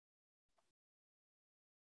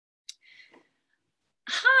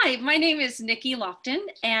Hi, my name is Nikki Loftin,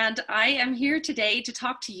 and I am here today to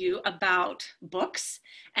talk to you about books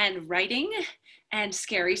and writing and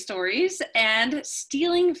scary stories and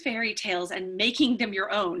stealing fairy tales and making them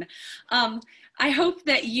your own. I hope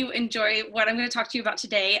that you enjoy what I'm going to talk to you about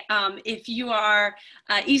today. If you are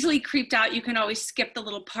easily creeped out, you can always skip the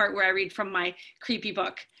little part where I read from my creepy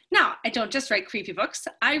book. Now, I don't just write creepy books.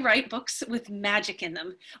 I write books with magic in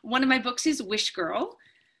them. One of my books is Wish Girl.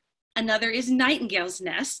 Another is Nightingale's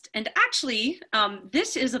Nest. And actually,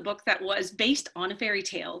 this is a book that was based on a fairy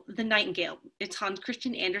tale, The Nightingale. It's Hans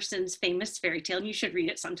Christian Andersen's famous fairy tale, and you should read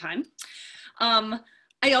it sometime.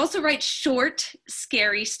 I also write short,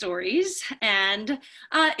 scary stories, and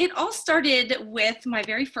it all started with my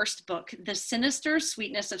very first book, The Sinister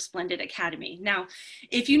Sweetness of Splendid Academy. Now,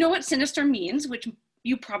 if you know what sinister means, which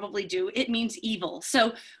you probably do, it means evil.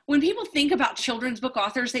 So when people think about children's book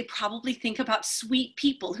authors, they probably think about sweet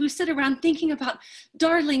people who sit around thinking about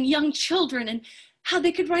darling young children and how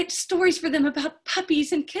they could write stories for them about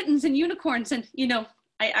puppies and kittens and unicorns. And, you know,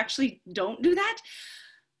 I actually don't do that.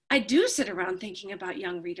 I do sit around thinking about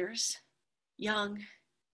young readers, young,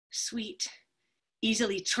 sweet,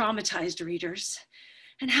 easily traumatized readers.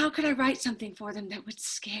 And how could I write something for them that would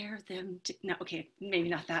scare them? No, okay, maybe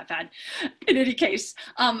not that bad. In any case,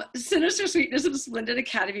 Sinister Sweetness of Splendid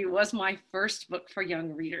Academy was my first book for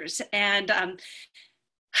young readers. And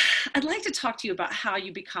I'd like to talk to you about how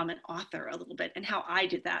you become an author a little bit and how I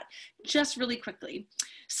did that, just really quickly.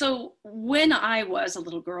 So when I was a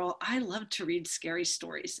little girl, I loved to read scary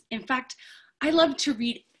stories. In fact, I loved to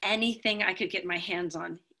read anything I could get my hands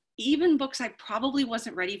on, even books I probably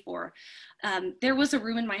wasn't ready for. There was a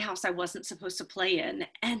room in my house I wasn't supposed to play in.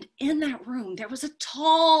 And in that room, there was a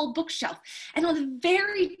tall bookshelf. And on the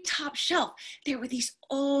very top shelf, there were these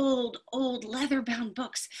old leather-bound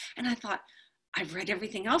books. And I thought, I've read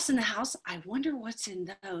everything else in the house. I wonder what's in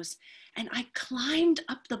those. And I climbed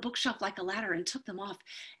up the bookshelf like a ladder and took them off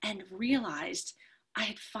and realized I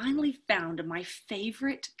had finally found my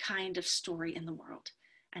favorite kind of story in the world.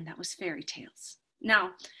 And that was fairy tales.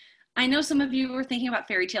 Now, I know some of you are thinking about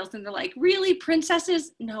fairy tales and they're like, really,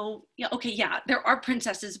 princesses? No, yeah, okay, yeah, there are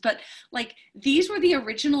princesses, but like these were the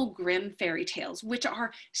original Grimm fairy tales, which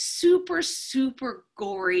are super, super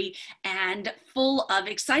gory and full of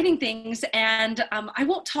exciting things. And I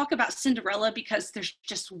won't talk about Cinderella because there's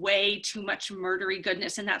just way too much murdery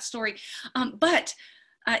goodness in that story. But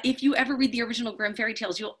if you ever read the original Grimm fairy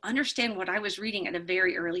tales, you'll understand what I was reading at a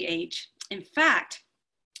very early age. In fact,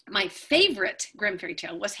 my favorite Grimm fairy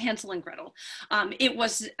tale was Hansel and Gretel. It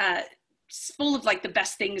was full of like the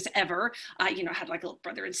best things ever. You know, had like a little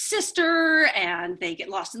brother and sister and they get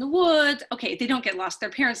lost in the woods. Okay, they don't get lost. Their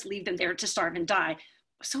parents leave them there to starve and die.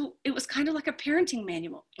 So it was kind of like a parenting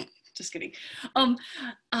manual. Just kidding.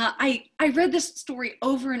 I read this story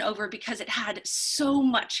over and over because it had so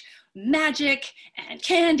much magic and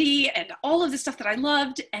candy and all of the stuff that I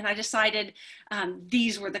loved. And I decided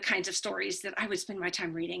these were the kinds of stories that I would spend my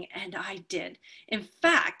time reading. And I did. In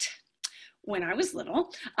fact, when I was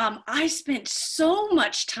little, I spent so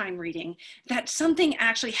much time reading that something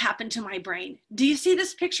actually happened to my brain. Do you see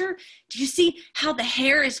this picture? Do you see how the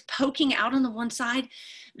hair is poking out on the one side?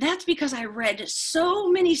 That's because I read so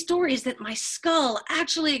many stories that my skull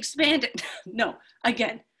actually expanded. No,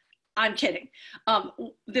 again, I'm kidding.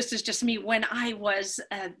 This is just me. When I was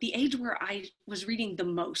the age where I was reading the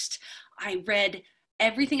most, I read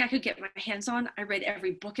everything I could get my hands on. I read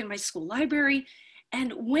every book in my school library.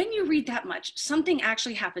 And when you read that much, something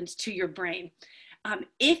actually happens to your brain.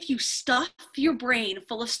 If you stuff your brain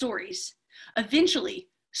full of stories, eventually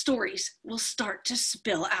stories will start to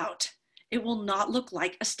spill out. It will not look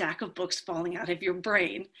like a stack of books falling out of your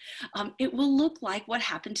brain. It will look like what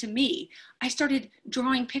happened to me. I started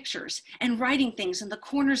drawing pictures and writing things in the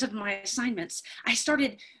corners of my assignments. I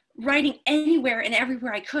started writing anywhere and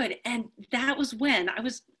everywhere I could. And that was when I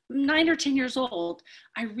was 9 or 10 years old.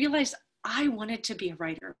 I realized I wanted to be a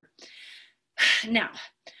writer. Now,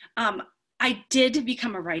 I did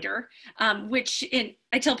become a writer, which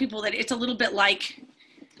I tell people that it's a little bit like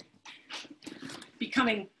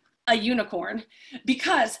becoming a unicorn,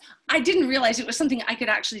 because I didn't realize it was something I could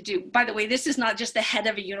actually do. By the way, this is not just the head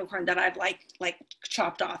of a unicorn that I've like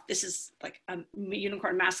chopped off. This is like a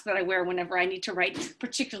unicorn mask that I wear whenever I need to write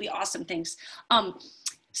particularly awesome things.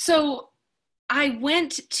 So I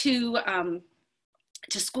went to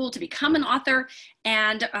school to become an author,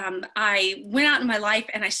 and I went out in my life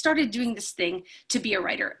and I started doing this thing to be a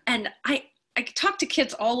writer. And I talk to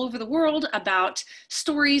kids all over the world about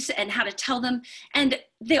stories and how to tell them. And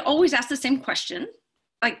they always ask the same question,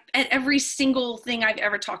 like at every single thing I've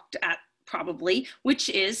ever talked at probably, which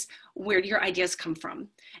is, where do your ideas come from?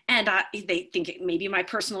 And they think it may be my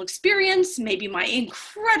personal experience, maybe my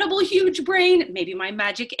incredible huge brain, maybe my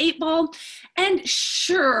magic 8-ball. And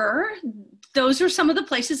sure, those are some of the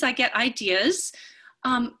places I get ideas.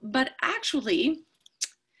 But actually,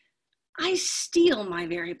 I steal my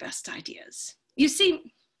very best ideas. You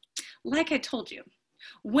see, like I told you,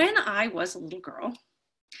 when I was a little girl,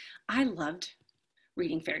 I loved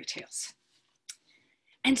reading fairy tales.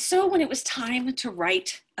 And so when it was time to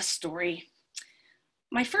write a story,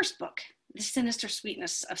 my first book, The Sinister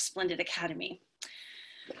Sweetness of Splendid Academy,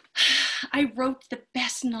 I wrote the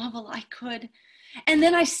best novel I could. And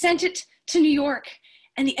then I sent it to New York,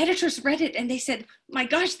 and the editors read it and they said, my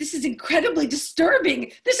gosh, this is incredibly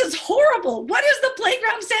disturbing. This is horrible. What is the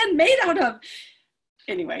playground sand made out of?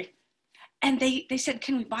 Anyway, and they said,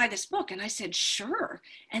 can we buy this book? And I said, sure.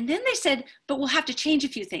 And then they said, but we'll have to change a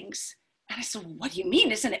few things. And I said, what do you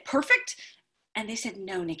mean? Isn't it perfect? And they said,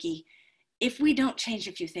 no, Nikki, if we don't change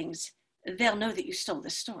a few things, they'll know that you stole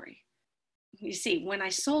this story. You see, when I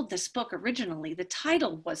sold this book originally, the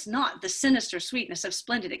title was not The Sinister Sweetness of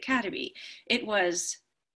Splendid Academy. It was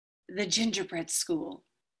The Gingerbread School.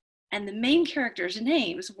 And the main characters'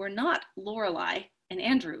 names were not Lorelei and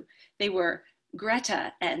Andrew. They were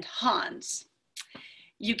Greta and Hans.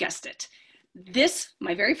 You guessed it. This,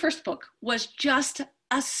 my very first book, was just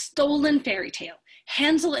a stolen fairy tale,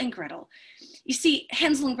 Hansel and Gretel. You see,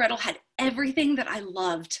 Hansel and Gretel had everything that I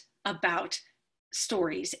loved about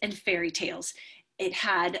stories and fairy tales. It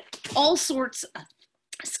had all sorts of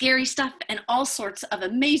scary stuff and all sorts of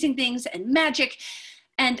amazing things and magic.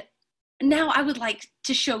 And now I would like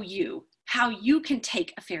to show you how you can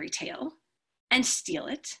take a fairy tale and steal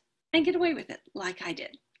it and get away with it like I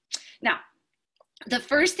did. Now, the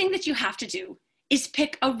first thing that you have to do is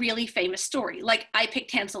pick a really famous story. Like I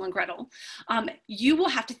picked Hansel and Gretel. You will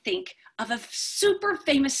have to think of a super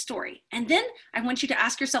famous story. And then I want you to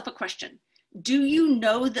ask yourself a question. Do you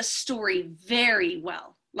know the story very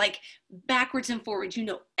well? Like backwards and forwards, you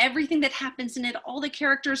know everything that happens in it, all the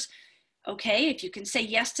characters. Okay, if you can say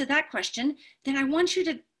yes to that question, then I want you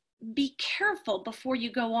to be careful before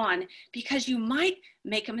you go on, because you might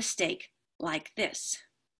make a mistake like this.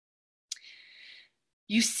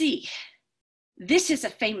 You see, this is a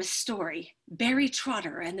famous story, Barry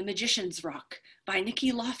Trotter and the Magician's Rock by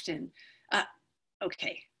Nikki Loftin.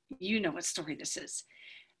 Okay, you know what story this is.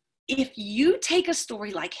 If you take a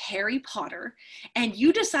story like Harry Potter and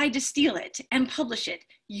you decide to steal it and publish it,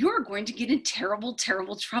 you're going to get in terrible,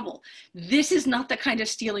 terrible trouble. This is not the kind of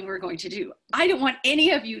stealing we're going to do. I don't want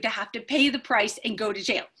any of you to have to pay the price and go to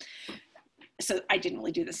jail. So I didn't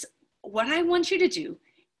really do this. What I want you to do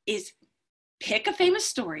is pick a famous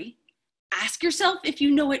story, ask yourself if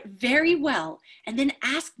you know it very well, and then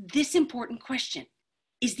ask this important question.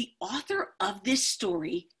 Is the author of this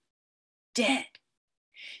story dead?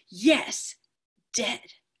 Yes, dead.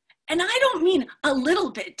 And I don't mean a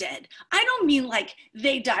little bit dead. I don't mean like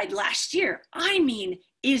they died last year. I mean,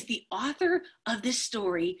 is the author of this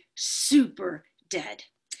story super dead?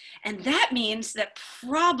 And that means that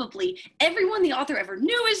probably everyone the author ever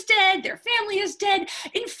knew is dead, their family is dead.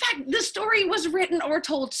 In fact, the story was written or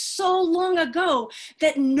told so long ago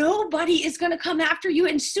that nobody is going to come after you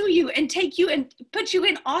and sue you and take you and put you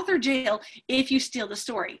in author jail if you steal the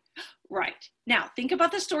story. Right. Now, think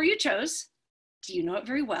about the story you chose. Do you know it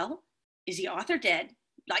very well? Is the author dead?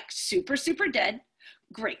 Like super, super dead?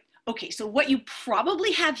 Great. Okay, so what you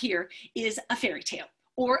probably have here is a fairy tale,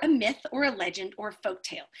 or a myth, or a legend, or a folk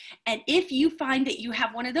tale. And if you find that you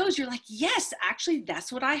have one of those, you're like, yes, actually,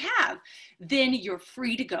 that's what I have. Then you're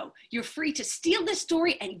free to go. You're free to steal this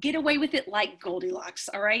story and get away with it like Goldilocks,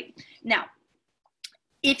 all right? Now,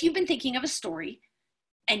 if you've been thinking of a story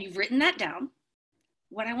and you've written that down,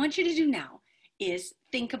 what I want you to do now is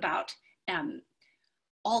think about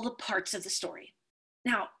all the parts of the story.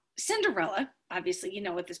 Now, Cinderella, obviously you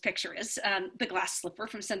know what this picture is, the glass slipper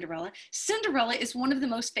from Cinderella. Cinderella is one of the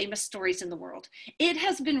most famous stories in the world. It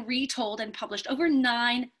has been retold and published over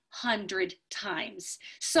 900 times.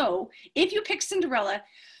 So if you pick Cinderella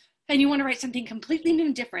and you want to write something completely new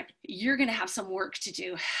and different, you're going to have some work to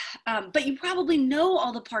do. But you probably know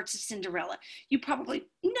all the parts of Cinderella. You probably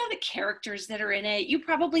know the characters that are in it. You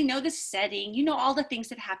probably know the setting. You know all the things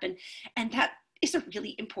that happen. And that is a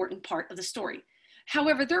really important part of the story.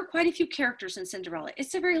 However, there are quite a few characters in Cinderella.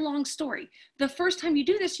 It's a very long story. The first time you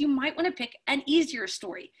do this, you might want to pick an easier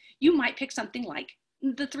story. You might pick something like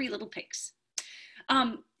The Three Little Pigs.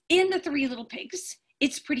 In The Three Little Pigs,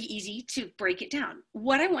 it's pretty easy to break it down.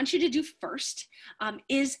 What I want you to do first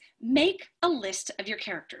is make a list of your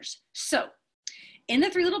characters. So in The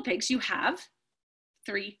Three Little Pigs, you have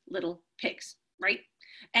three little pigs, right?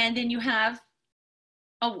 And then you have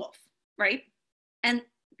a wolf, right? And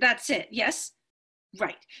that's it. Yes?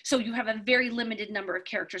 Right. So you have a very limited number of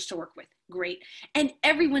characters to work with. Great. And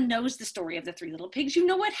everyone knows the story of the three little pigs. You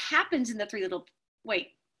know what happens in the three little, wait,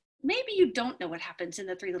 maybe you don't know what happens in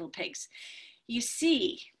the three little pigs. You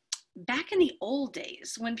see, back in the old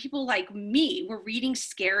days, when people like me were reading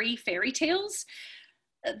scary fairy tales,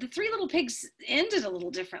 the three little pigs ended a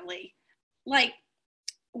little differently. Like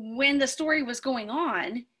when the story was going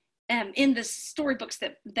on, in the storybooks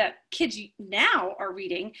that kids now are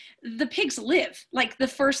reading, the pigs live. Like the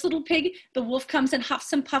first little pig, the wolf comes and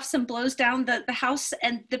huffs and puffs and blows down the house,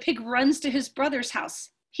 and the pig runs to his brother's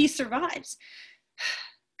house. He survives.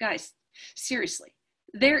 Guys, seriously,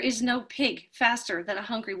 there is no pig faster than a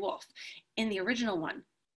hungry wolf. In the original one,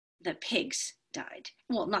 the pigs died.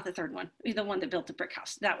 Well, not the third one, the one that built the brick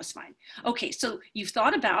house. That was fine. Okay, so you've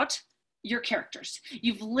thought about your characters.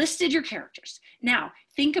 You've listed your characters. Now,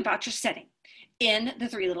 think about your setting. In the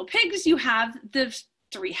Three Little Pigs, you have the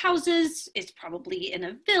three houses. It's probably in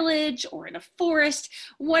a village or in a forest,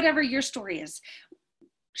 whatever your story is.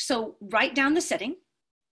 So write down the setting.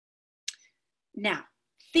 Now,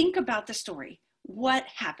 think about the story. What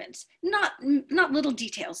happens? Not little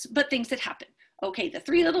details, but things that happen. Okay, the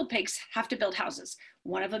three little pigs have to build houses.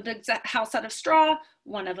 One of them builds a house out of straw.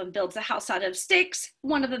 One of them builds a house out of sticks.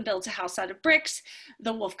 One of them builds a house out of bricks.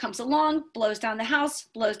 The wolf comes along, blows down the house,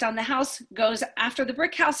 goes after the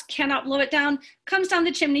brick house, cannot blow it down, comes down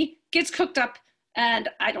the chimney, gets cooked up, and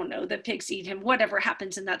I don't know, the pigs eat him, whatever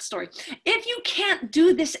happens in that story. If you can't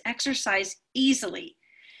do this exercise easily,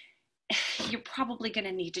 you're probably going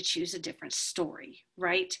to need to choose a different story,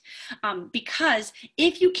 right? Because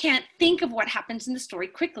if you can't think of what happens in the story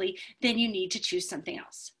quickly, then you need to choose something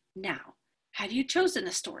else. Now, have you chosen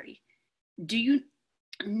a story? Do you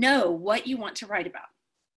know what you want to write about?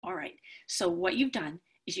 All right, so what you've done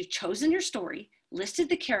is you've chosen your story, listed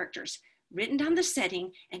the characters, written down the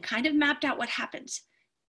setting, and kind of mapped out what happens.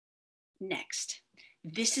 Next,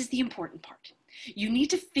 this is the important part. You need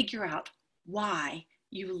to figure out why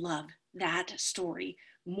you love that story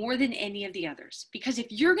more than any of the others. Because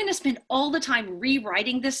if you're going to spend all the time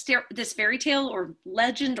rewriting this fairy tale or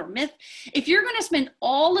legend or myth, if you're going to spend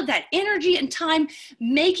all of that energy and time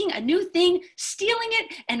making a new thing, stealing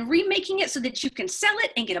it and remaking it so that you can sell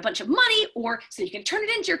it and get a bunch of money, or so you can turn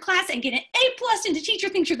it into your class and get an A+ and the teacher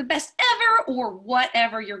thinks you're the best ever, or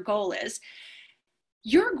whatever your goal is,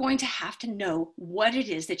 you're going to have to know what it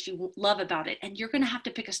is that you love about it. And you're going to have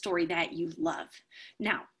to pick a story that you love.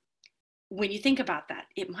 Now, when you think about that,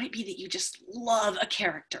 it might be that you just love a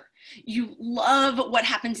character. You love what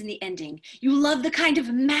happens in the ending. You love the kind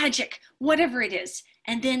of magic, whatever it is.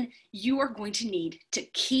 And then you are going to need to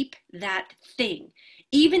keep that thing.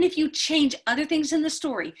 Even if you change other things in the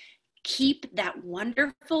story, keep that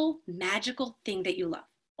wonderful, magical thing that you love.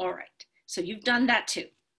 All right, so you've done that too.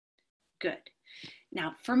 Good.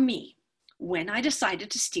 Now for me, when I decided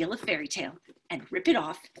to steal a fairy tale and rip it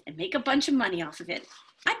off and make a bunch of money off of it,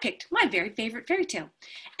 I picked my very favorite fairy tale.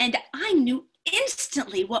 And I knew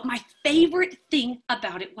instantly what my favorite thing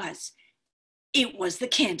about it was. It was the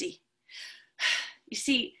candy. You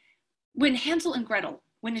see, when Hansel and Gretel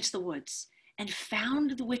went into the woods and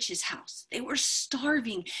found the witch's house, they were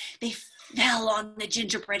starving. They fell on the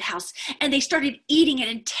gingerbread house and they started eating it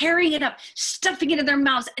and tearing it up, stuffing it in their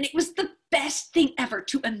mouths. And it was the best thing ever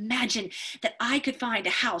to imagine that I could find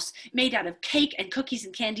a house made out of cake and cookies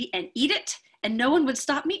and candy and eat it and no one would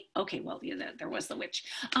stop me. Okay, well, yeah, there was the witch.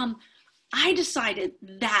 I decided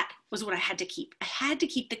that was what I had to keep. I had to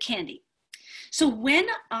keep the candy. So when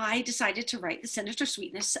I decided to write The Sinister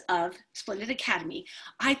Sweetness of Splendid Academy,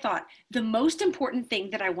 I thought the most important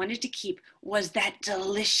thing that I wanted to keep was that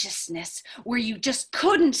deliciousness where you just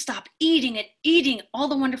couldn't stop eating it, eating all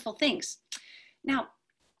the wonderful things. Now,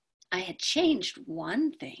 I had changed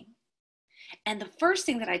one thing. And the first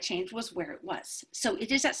thing that I changed was where it was. So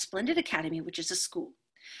it is at Splendid Academy, which is a school.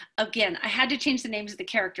 Again, I had to change the names of the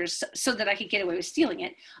characters so that I could get away with stealing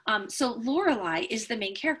it. So Lorelei is the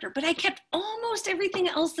main character, but I kept almost everything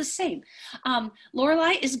else the same.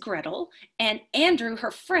 Lorelei is Gretel, and Andrew,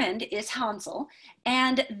 her friend, is Hansel,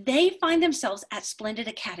 and they find themselves at Splendid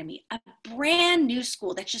Academy, a brand new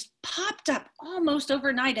school that just popped up almost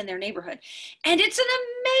overnight in their neighborhood. And it's an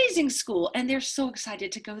amazing school, and they're so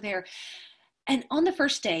excited to go there. And on the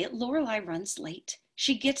first day, Lorelei runs late.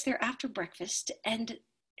 She gets there after breakfast and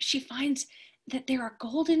she finds that there are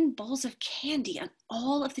golden bowls of candy on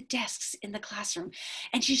all of the desks in the classroom.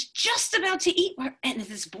 And she's just about to eat. And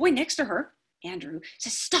this boy next to her, Andrew,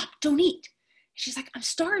 says, "Stop, don't eat." She's like, "I'm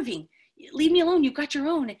starving. Leave me alone. You've got your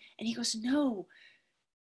own." And he goes, "No,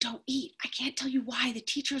 Don't eat. I can't tell you why. The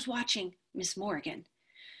teacher's watching, Miss Morgan.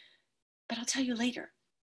 But I'll tell you later.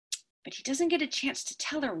 But he doesn't get a chance to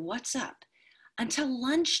tell her what's up until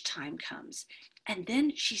lunchtime comes. And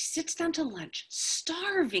then she sits down to lunch,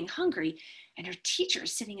 starving, hungry, and her teacher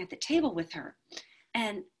is sitting at the table with her.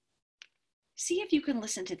 And see if you can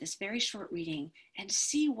listen to this very short reading and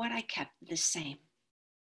see what I kept the same.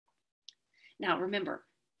 Now, remember,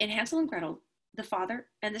 in Hansel and Gretel, the father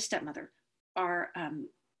and the stepmother are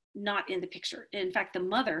not in the picture. In fact, the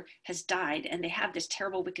mother has died and they have this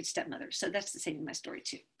terrible, wicked stepmother. So that's the same in my story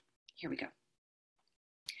too. Here we go.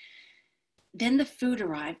 Then the food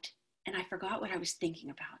arrived and I forgot what I was thinking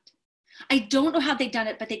about. I don't know how they'd done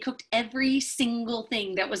it, but they cooked every single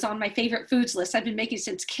thing that was on my favorite foods list I've been making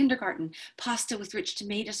since kindergarten. Pasta with rich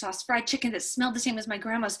tomato sauce, fried chicken that smelled the same as my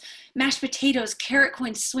grandma's, mashed potatoes, carrot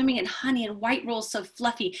coins swimming in honey, and white rolls so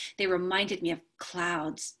fluffy they reminded me of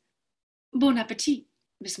clouds. Bon appetit,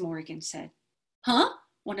 Miss Morgan said. Huh?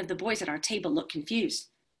 One of the boys at our table looked confused.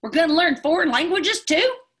 We're going to learn foreign languages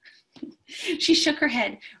too? She shook her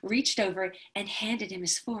head, reached over, and handed him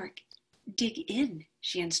his fork. Dig in,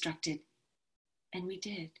 she instructed. And we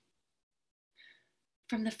did.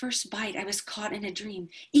 From the first bite, I was caught in a dream.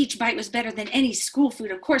 Each bite was better than any school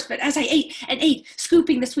food, of course, but as I ate and ate,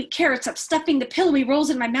 scooping the sweet carrots up, stuffing the pillowy rolls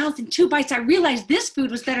in my mouth in 2 bites, I realized this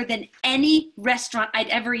food was better than any restaurant I'd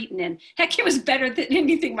ever eaten in. Heck, it was better than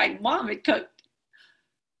anything my mom had cooked.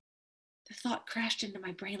 The thought crashed into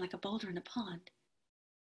my brain like a boulder in a pond.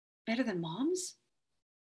 Better than Mom's?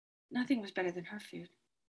 Nothing was better than her food.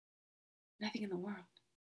 Nothing in the world.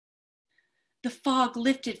 The fog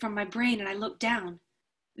lifted from my brain and I looked down.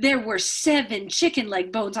 There were 7 chicken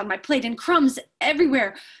leg bones on my plate and crumbs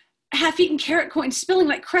everywhere. Half-eaten carrot coins spilling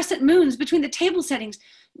like crescent moons between the table settings.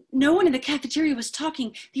 No one in the cafeteria was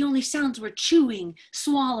talking. The only sounds were chewing,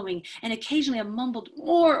 swallowing, and occasionally a mumbled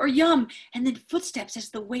more or yum, and then footsteps as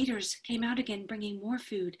the waiters came out again bringing more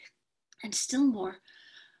food. And still more.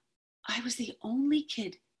 I was the only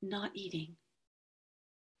kid not eating.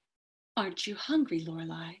 Aren't you hungry,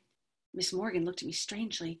 Lorelei? Miss Morgan looked at me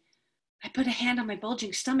strangely. I put a hand on my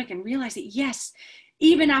bulging stomach and realized that yes,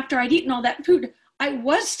 even after I'd eaten all that food, I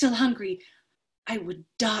was still hungry. I would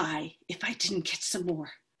die if I didn't get some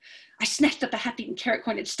more. I snatched up a half-eaten carrot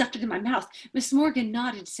coin and stuffed it in my mouth. Miss Morgan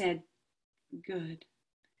nodded, said, good,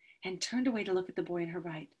 and turned away to look at the boy on her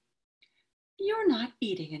right. You're not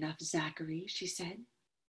eating enough, Zachary, she said.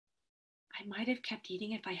 I might have kept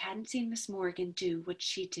eating if I hadn't seen Miss Morgan do what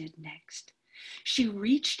she did next. She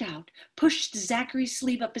reached out, pushed Zachary's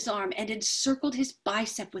sleeve up his arm, and encircled his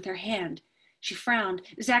bicep with her hand. She frowned.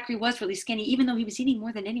 Zachary was really skinny, even though he was eating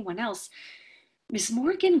more than anyone else. Miss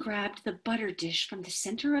Morgan grabbed the butter dish from the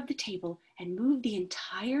center of the table and moved the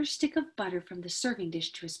entire stick of butter from the serving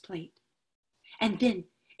dish to his plate. And then,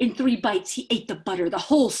 in 3 bites, he ate the butter, the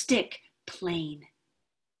whole stick, plain.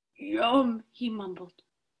 Yum, he mumbled.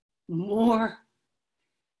 More.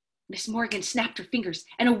 Miss Morgan snapped her fingers,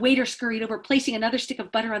 and a waiter scurried over, placing another stick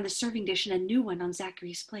of butter on the serving dish and a new one on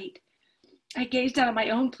Zachary's plate. I gazed down at my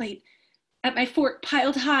own plate, at my fork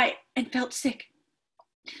piled high, and felt sick.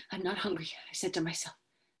 I'm not hungry, I said to myself.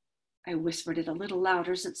 I whispered it a little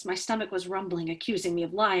louder since my stomach was rumbling, accusing me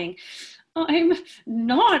of lying. I'm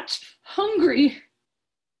not hungry.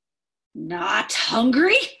 Not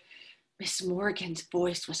hungry? Miss Morgan's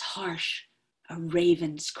voice was harsh, a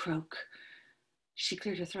raven's croak. She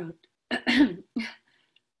cleared her throat.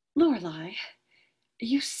 Lorelei,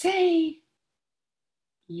 you say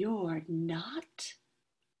you're not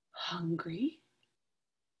hungry?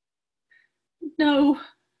 No,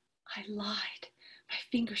 I lied, my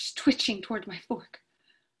fingers twitching toward my fork.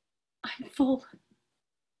 I'm full.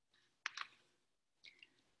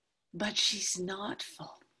 But she's not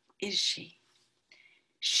full, is she?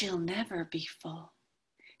 She'll never be full.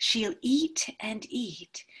 She'll eat and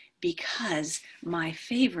eat because my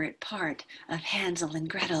favorite part of Hansel and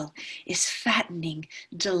Gretel is fattening,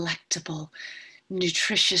 delectable,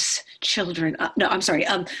 nutritious children.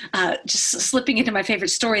 Just slipping into my favorite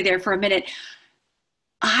story there for a minute.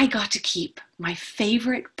 I got to keep my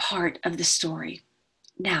favorite part of the story.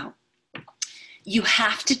 Now, you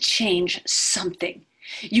have to change something.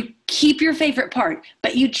 You keep your favorite part,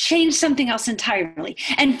 but you change something else entirely.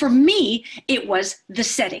 And for me, it was the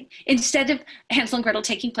setting. Instead of Hansel and Gretel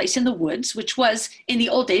taking place in the woods, which was in the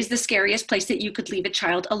old days the scariest place that you could leave a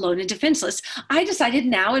child alone and defenseless, I decided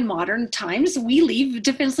now in modern times, we leave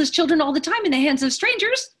defenseless children all the time in the hands of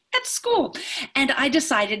strangers at school. And I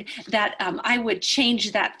decided that I would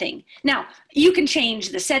change that thing. Now, you can change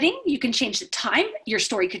the setting, you can change the time. Your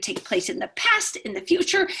story could take place in the past, in the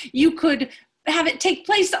future. You could have it take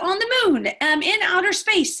place on the moon, in outer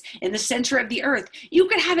space, in the center of the earth. You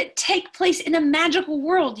could have it take place in a magical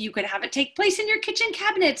world. You could have it take place in your kitchen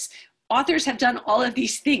cabinets. Authors have done all of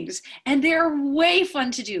these things, and they're way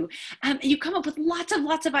fun to do. You come up with lots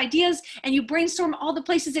of ideas, and you brainstorm all the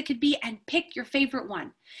places it could be and pick your favorite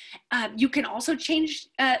one. You can also change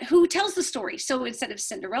who tells the story. So instead of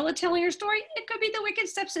Cinderella telling her story, it could be the wicked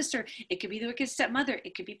stepsister. It could be the wicked stepmother.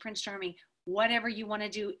 It could be Prince Charming. Whatever you want to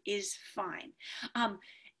do is fine.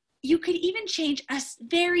 You could even change a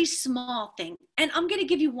very small thing. And I'm going to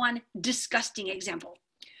give you one disgusting example.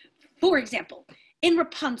 For example, in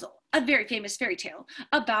Rapunzel, a very famous fairy tale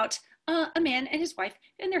about a man and his wife,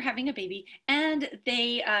 and they're having a baby, and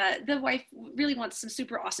the wife really wants some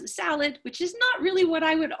super awesome salad, which is not really what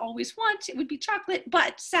I would always want. It would be chocolate,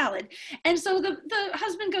 but salad. And so the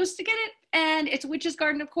husband goes to get it, and it's a witch's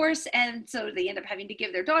garden, of course, and so they end up having to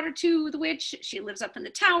give their daughter to the witch. She lives up in the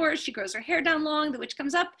tower. She grows her hair down long. The witch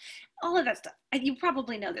comes up, all of that stuff. You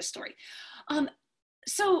probably know this story.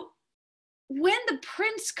 So when the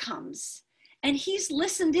prince comes, and he's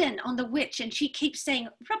listened in on the witch, and she keeps saying,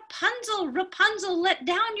 Rapunzel, Rapunzel, let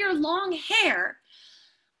down your long hair.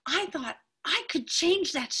 I thought I could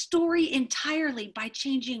change that story entirely by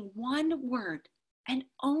changing one word, and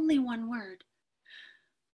only one word.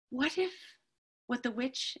 What if what the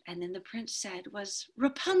witch and then the prince said was,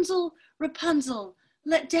 Rapunzel, Rapunzel,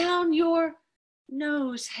 let down your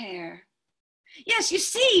nose hair? Yes, you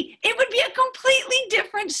see, it would be a completely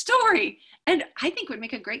different story, and I think would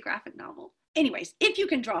make a great graphic novel. Anyways, if you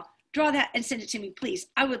can draw that and send it to me, please.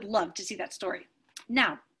 I would love to see that story.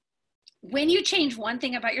 Now, when you change one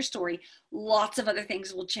thing about your story, lots of other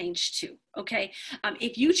things will change too, okay?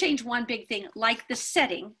 If you change one big thing, like the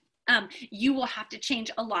setting, you will have to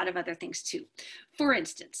change a lot of other things too. For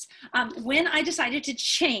instance, when I decided to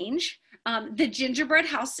change the gingerbread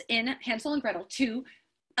house in Hansel and Gretel to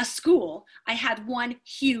a school, I had one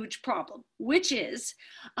huge problem, which is,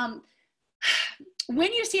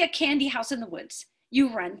 when you see a candy house in the woods,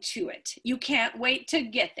 you run to it. You can't wait to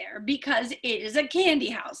get there because it is a candy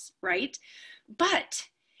house, right? But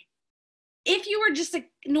if you were just a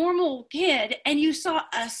normal kid and you saw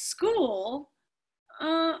a school,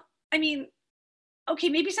 okay,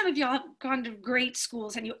 maybe some of y'all have gone to great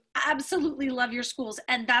schools and you absolutely love your schools,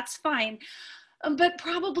 and that's fine. But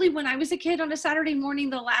probably when I was a kid on a Saturday morning,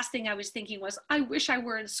 the last thing I was thinking was, I wish I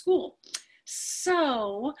were in school.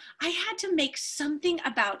 So I had to make something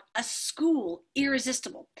about a school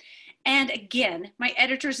irresistible. And again, my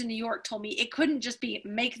editors in New York told me it couldn't just be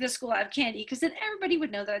make the school out of candy, because then everybody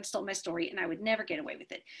would know that I'd stole my story and I would never get away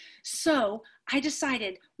with it. So I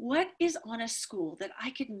decided, what is on a school that I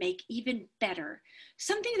could make even better?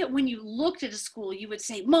 Something that when you looked at a school, you would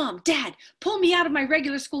say, Mom, Dad, pull me out of my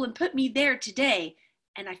regular school and put me there today.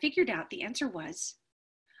 And I figured out the answer was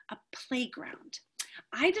a playground.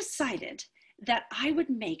 I decided that I would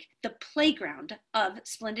make the playground of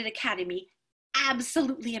Splendid Academy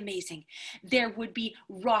absolutely amazing. There would be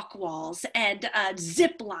rock walls and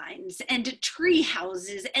zip lines and tree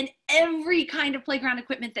houses and every kind of playground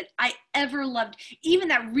equipment that I ever loved, even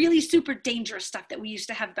that really super dangerous stuff that we used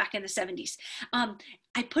to have back in the 70s.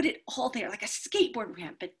 I put it all there, like a skateboard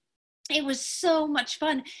ramp, but it was so much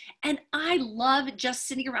fun. And I love just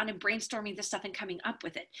sitting around and brainstorming this stuff and coming up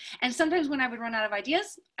with it. And sometimes when I would run out of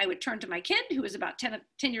ideas, I would turn to my kid, who was about 10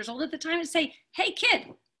 years old at the time, and say, hey kid,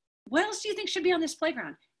 what else do you think should be on this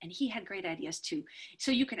playground? And he had great ideas too.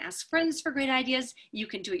 So you can ask friends for great ideas. You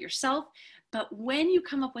can do it yourself. But when you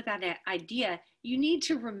come up with that idea, you need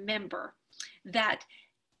to remember that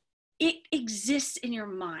it exists in your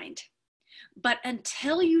mind. But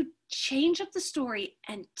until you change up the story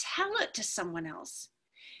and tell it to someone else,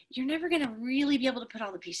 you're never going to really be able to put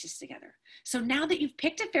all the pieces together. So now that you've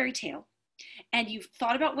picked a fairy tale and you've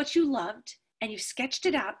thought about what you loved and you've sketched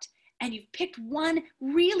it out and you've picked one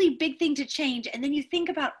really big thing to change, and then you think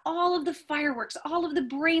about all of the fireworks, all of the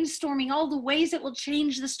brainstorming, all the ways it will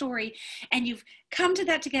change the story, and you've come to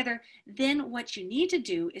that together, then what you need to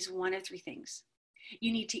do is one of three things.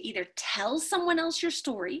 You need to either tell someone else your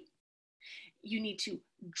story, you need to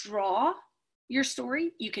draw your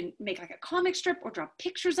story. You can make like a comic strip or draw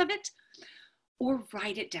pictures of it, or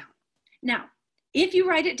write it down. Now, if you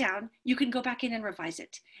write it down, you can go back in and revise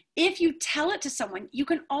it. If you tell it to someone, you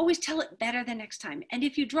can always tell it better the next time. And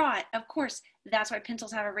if you draw it, of course, that's why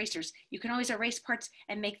pencils have erasers. You can always erase parts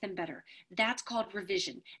and make them better. That's called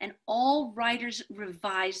revision. And all writers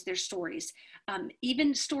revise their stories.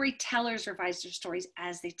 Even storytellers revise their stories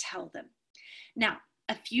as they tell them. Now,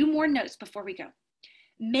 a few more notes before we go.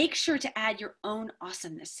 make sure to add your own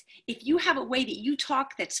awesomeness. If you have a way that you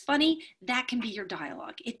talk that's funny, that can be your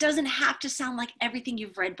dialogue. It doesn't have to sound like everything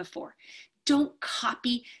you've read before. Don't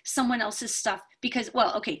copy someone else's stuff because,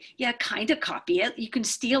 well, okay, yeah, kind of copy it. You can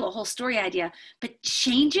steal a whole story idea, but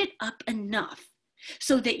change it up enough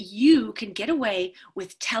so that you can get away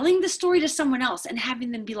with telling the story to someone else and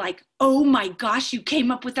having them be like, oh my gosh, you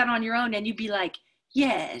came up with that on your own. And you'd be like,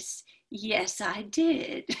 yes, I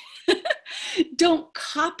did. Don't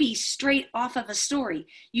copy straight off of a story.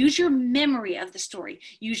 Use your memory of the story.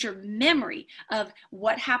 Use your memory of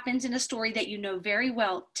what happens in a story that you know very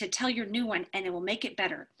well to tell your new one, and it will make it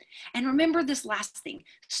better. And remember this last thing.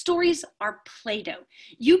 Stories are Play-Doh.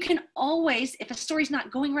 You can always, if a story's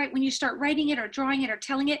not going right when you start writing it or drawing it or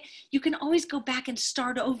telling it, you can always go back and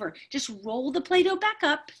start over. Just roll the Play-Doh back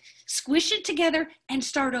up, squish it together, and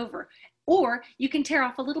start over. Or you can tear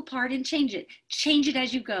off a little part and change it. Change it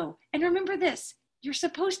as you go. And remember this, you're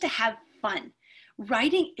supposed to have fun.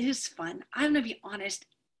 Writing is fun. I'm going to be honest.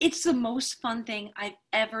 It's the most fun thing I've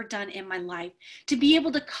ever done in my life. To be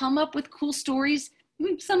able to come up with cool stories,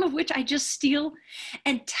 some of which I just steal,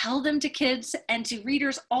 and tell them to kids and to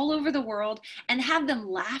readers all over the world and have them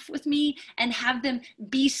laugh with me and have them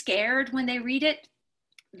be scared when they read it.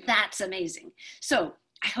 That's amazing. So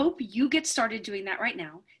I hope you get started doing that right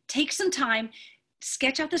now. Take some time,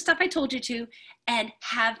 sketch out the stuff I told you to, and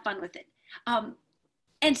have fun with it. And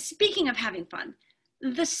speaking of having fun,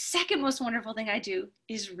 the second most wonderful thing I do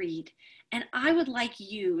is read. And I would like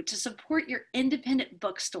you to support your independent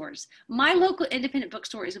bookstores. My local independent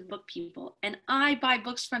bookstore is Book People, and I buy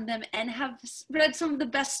books from them and have read some of the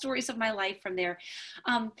best stories of my life from there.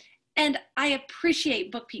 And I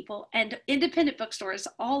appreciate Book People and independent bookstores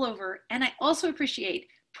all over. And I also appreciate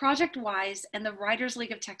Project Wise and the Writers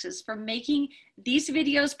League of Texas for making these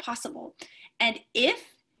videos possible. And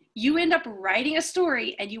if you end up writing a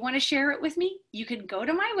story and you want to share it with me, you can go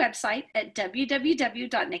to my website at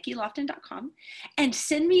www.nikkiloftin.com and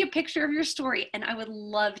send me a picture of your story, and I would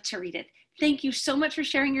love to read it. Thank you so much for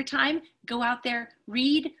sharing your time. Go out there,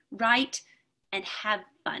 read, write, and have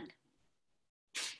fun.